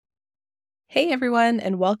Hey everyone,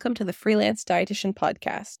 and welcome to the Freelance Dietitian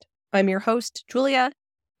Podcast. I'm your host, Julia.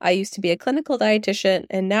 I used to be a clinical dietitian,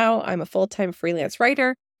 and now I'm a full-time freelance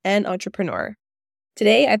writer and entrepreneur.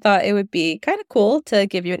 Today, I thought it would be kind of cool to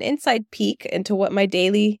give you an inside peek into what my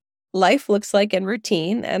daily life looks like and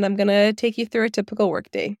routine, and I'm going to take you through a typical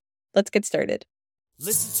workday. Let's get started.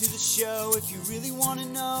 Listen to the show if you really want to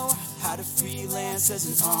know how to freelance as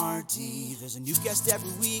an RD. There's a new guest every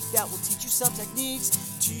week that will teach you some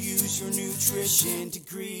techniques to use your nutrition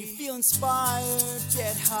degree. Feel inspired,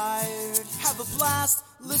 get hired, have a blast.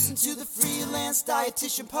 Listen to the Freelance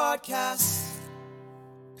Dietitian Podcast.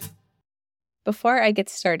 Before I get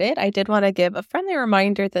started, I did want to give a friendly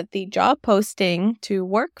reminder that the job posting to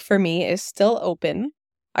work for me is still open.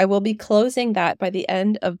 I will be closing that by the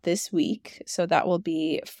end of this week, so that will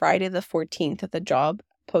be Friday the 14th that the job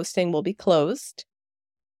posting will be closed.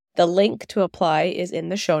 The link to apply is in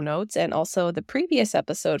the show notes, and also the previous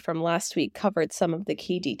episode from last week covered some of the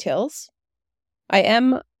key details. I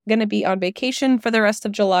am going to be on vacation for the rest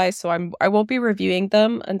of July, so I won't be reviewing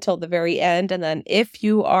them until the very end, and then if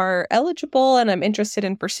you are eligible and I'm interested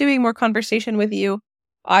in pursuing more conversation with you,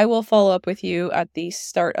 I will follow up with you at the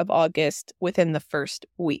start of August within the first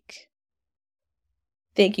week.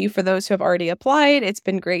 Thank you for those who have already applied. It's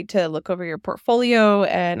been great to look over your portfolio,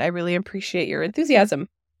 and I really appreciate your enthusiasm.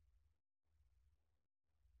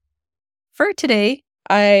 For today,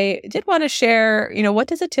 I did want to share, what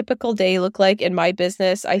does a typical day look like in my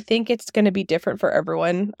business? I think it's going to be different for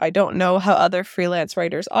everyone. I don't know how other freelance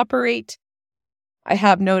writers operate. I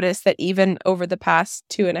have noticed that even over the past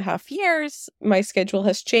 2.5 years, my schedule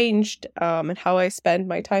has changed, and how I spend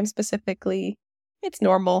my time specifically. It's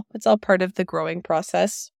normal. It's all part of the growing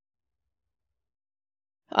process.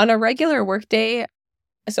 On a regular workday,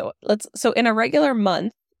 so in a regular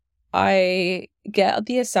month, I get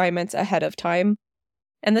the assignments ahead of time.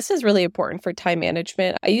 And this is really important for time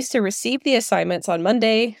management. I used to receive the assignments on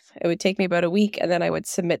Monday. It would take me about a week, and then I would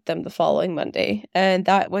submit them the following Monday. And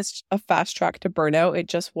that was a fast track to burnout. It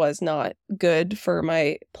just was not good for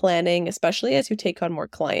my planning, especially as you take on more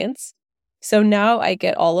clients. So now I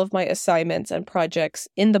get all of my assignments and projects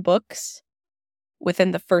in the books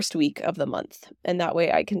within the first week of the month, and that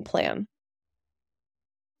way I can plan.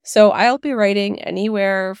 So I'll be writing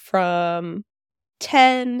anywhere from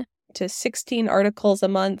 10 to 16 articles a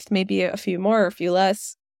month, maybe a few more or a few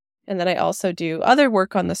less. And then I also do other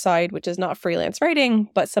work on the side, which is not freelance writing,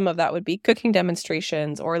 but some of that would be cooking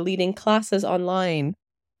demonstrations or leading classes online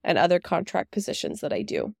and other contract positions that I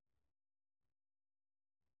do.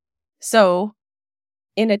 So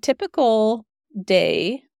in a typical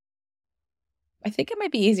day, I think it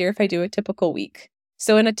might be easier if I do a typical week.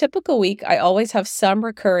 So in a typical week, I always have some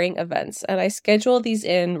recurring events, and I schedule these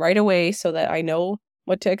in right away so that I know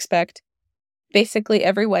what to expect. Basically,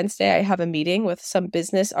 every Wednesday, I have a meeting with some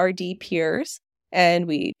business RD peers, and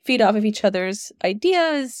we feed off of each other's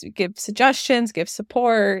ideas, give suggestions, give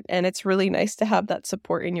support, and it's really nice to have that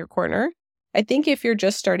support in your corner. I think if you're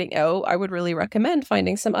just starting out, I would really recommend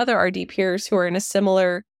finding some other RD peers who are in a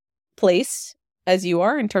similar place as you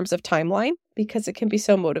are in terms of timeline, because it can be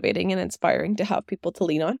so motivating and inspiring to have people to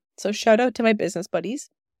lean on. So shout out to my business buddies.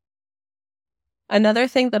 Another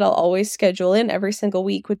thing that I'll always schedule in every single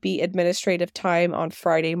week would be administrative time on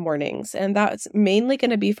Friday mornings. And that's mainly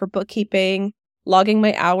going to be for bookkeeping, logging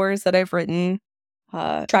my hours that I've written,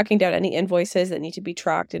 tracking down any invoices that need to be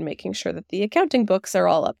tracked, and making sure that the accounting books are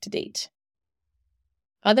all up to date.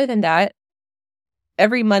 Other than that,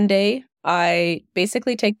 every Monday, I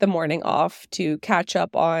basically take the morning off to catch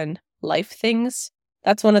up on life things.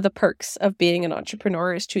 That's one of the perks of being an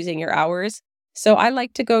entrepreneur, is choosing your hours. So I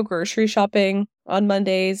like to go grocery shopping on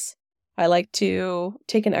Mondays. I like to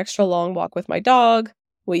take an extra long walk with my dog.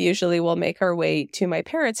 We usually will make our way to my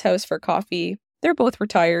parents' house for coffee. They're both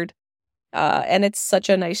retired. And it's such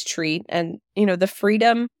a nice treat. And, the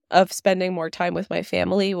freedom of spending more time with my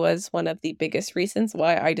family was one of the biggest reasons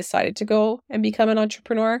why I decided to go and become an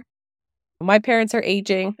entrepreneur. My parents are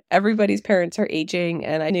aging. Everybody's parents are aging.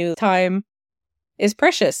 And I knew time is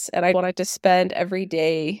precious. And I wanted to spend every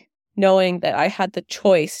day knowing that I had the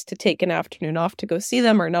choice to take an afternoon off to go see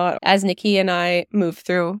them or not. As Nikki and I move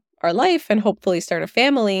through our life and hopefully start a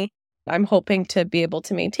family, I'm hoping to be able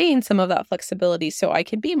to maintain some of that flexibility so I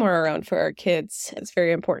can be more around for our kids. It's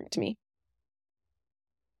very important to me.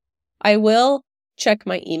 I will check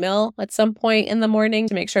my email at some point in the morning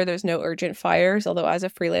to make sure there's no urgent fires, although as a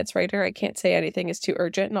freelance writer, I can't say anything is too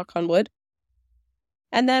urgent, knock on wood.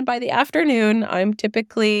 And then by the afternoon, I'm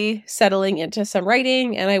typically settling into some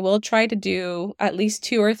writing, and I will try to do at least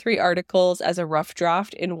 2 or 3 articles as a rough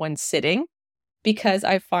draft in one sitting, because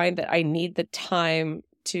I find that I need the time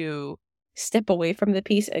to step away from the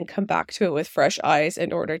piece and come back to it with fresh eyes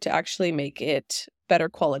in order to actually make it better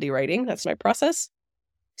quality writing. That's my process.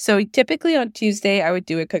 So typically on Tuesday, I would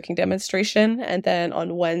do a cooking demonstration. And then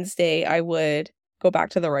on Wednesday, I would go back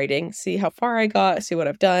to the writing, see how far I got, see what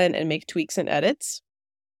I've done, and make tweaks and edits.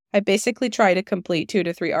 I basically try to complete 2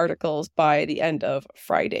 to 3 articles by the end of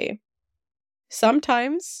Friday.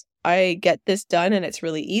 Sometimes I get this done and it's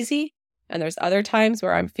really easy. And there's other times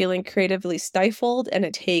where I'm feeling creatively stifled and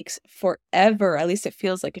it takes forever. At least it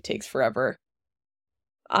feels like it takes forever.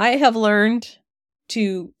 I have learned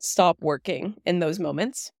to stop working in those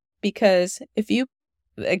moments because if you,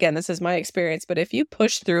 again, this is my experience, but if you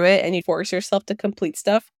push through it and you force yourself to complete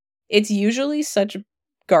stuff, it's usually such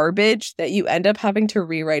garbage that you end up having to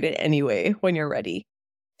rewrite it anyway when you're ready.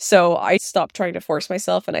 So I stop trying to force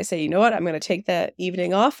myself and I say, you know what, I'm going to take that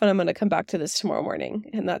evening off and I'm going to come back to this tomorrow morning.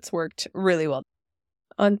 And that's worked really well.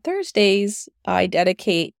 On Thursdays, I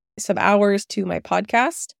dedicate some hours to my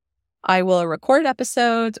podcast. I will record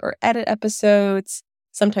episodes or edit episodes,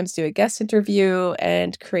 sometimes do a guest interview,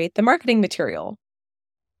 and create the marketing material.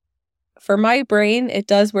 For my brain, it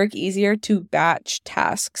does work easier to batch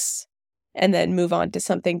tasks and then move on to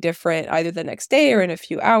something different either the next day or in a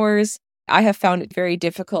few hours. I have found it very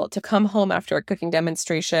difficult to come home after a cooking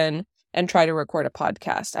demonstration and try to record a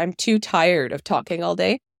podcast. I'm too tired of talking all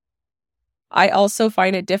day. I also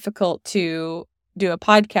find it difficult to do a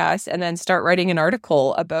podcast and then start writing an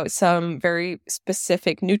article about some very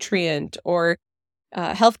specific nutrient or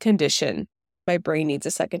health condition. My brain needs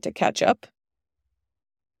a second to catch up.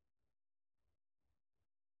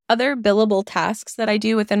 Other billable tasks that I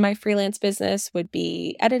do within my freelance business would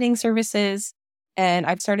be editing services, and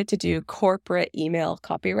I've started to do corporate email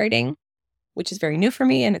copywriting, which is very new for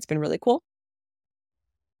me, and it's been really cool.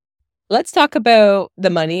 Let's talk about the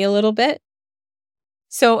money a little bit.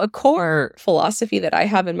 So a core philosophy that I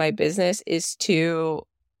have in my business is to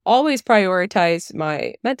always prioritize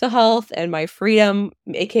my mental health and my freedom,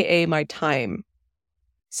 aka my time.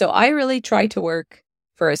 So I really try to work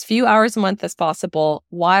for as few hours a month as possible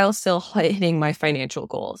while still hitting my financial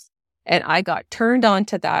goals. And I got turned on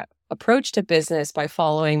to that approach to business by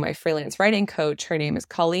following my freelance writing coach. Her name is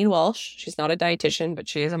Colleen Walsh. She's not a dietitian, but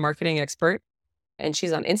she is a marketing expert. And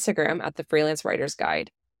she's on Instagram at the Freelance Writer's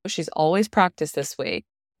Guide. She's always practiced this way,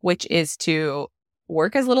 which is to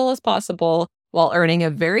work as little as possible while earning a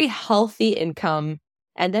very healthy income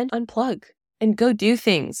and then unplug and go do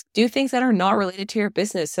things that are not related to your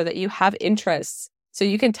business so that you have interests, so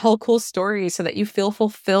you can tell cool stories, so that you feel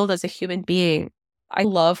fulfilled as a human being. I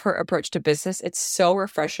love her approach to business. It's so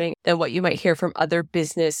refreshing than what you might hear from other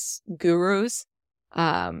business gurus.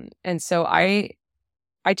 And so I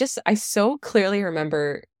so clearly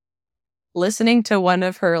remember listening to one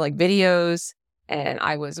of her videos, and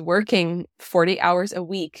I was working 40 hours a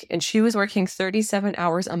week and she was working 37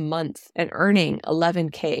 hours a month and earning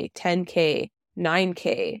 11K, 10K,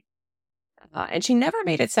 9K. And she never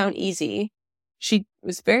made it sound easy. She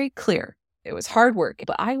was very clear. It was hard work,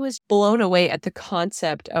 but I was blown away at the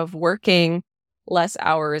concept of working less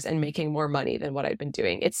hours and making more money than what I'd been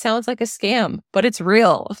doing. It sounds like a scam, but it's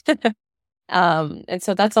real. And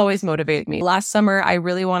so that's always motivated me. Last summer, I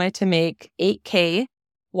really wanted to make 8K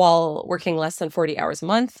while working less than 40 hours a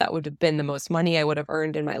month. That would have been the most money I would have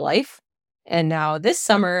earned in my life. And now this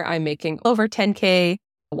summer, I'm making over 10K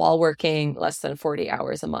while working less than 40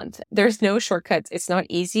 hours a month. There's no shortcuts. It's not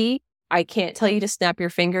easy. I can't tell you to snap your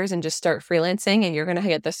fingers and just start freelancing and you're going to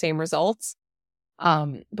get the same results.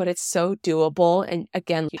 But it's so doable. And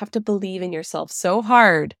again, you have to believe in yourself so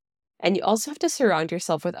hard. And you also have to surround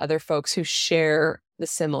yourself with other folks who share the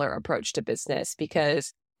similar approach to business,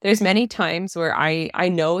 because there's many times where I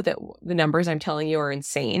know that the numbers I'm telling you are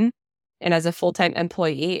insane. And as a full-time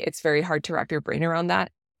employee, it's very hard to wrap your brain around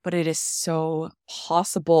that. But it is so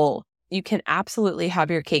possible. You can absolutely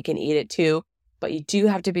have your cake and eat it too. But you do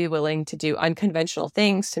have to be willing to do unconventional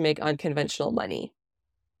things to make unconventional money.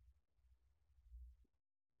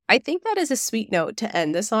 I think that is a sweet note to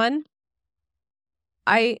end this on.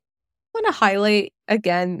 I want to highlight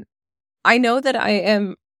again, I know that I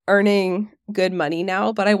am earning good money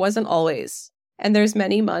now, but I wasn't always. And there's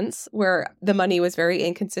many months where the money was very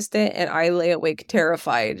inconsistent and I lay awake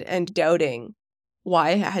terrified and doubting why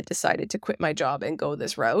I had decided to quit my job and go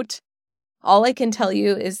this route. All I can tell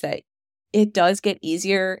you is that it does get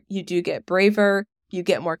easier. You do get braver. You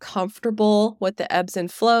get more comfortable with the ebbs and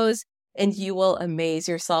flows, and you will amaze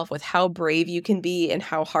yourself with how brave you can be and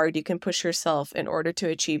how hard you can push yourself in order to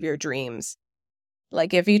achieve your dreams.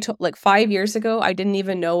 If you 5 years ago, I didn't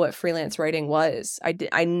even know what freelance writing was.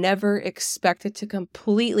 I never expected to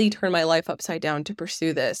completely turn my life upside down to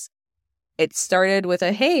pursue this. It started with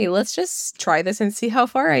a, hey, let's just try this and see how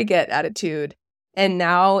far I get attitude. And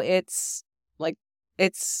now it's like,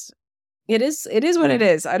 it is what it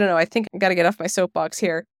is. I don't know. I think I got to get off my soapbox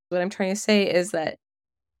here. What I'm trying to say is that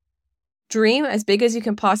dream as big as you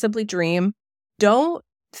can possibly dream. Don't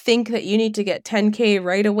think that you need to get 10K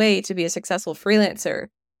right away to be a successful freelancer.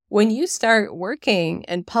 When you start working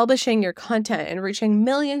and publishing your content and reaching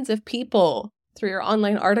millions of people through your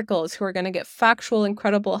online articles who are going to get factual,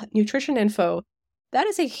 incredible nutrition info, that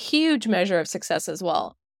is a huge measure of success as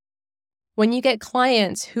well. When you get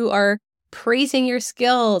clients who are praising your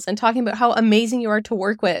skills and talking about how amazing you are to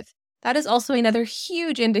work with, that is also another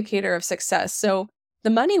huge indicator of success. So the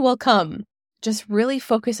money will come. Just really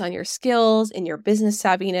focus on your skills and your business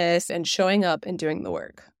savviness and showing up and doing the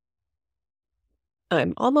work.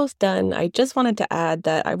 I'm almost done. I just wanted to add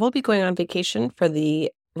that I will be going on vacation for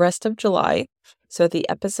the rest of July. So the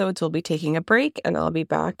episodes will be taking a break and I'll be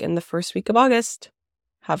back in the first week of August.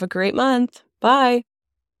 Have a great month. Bye.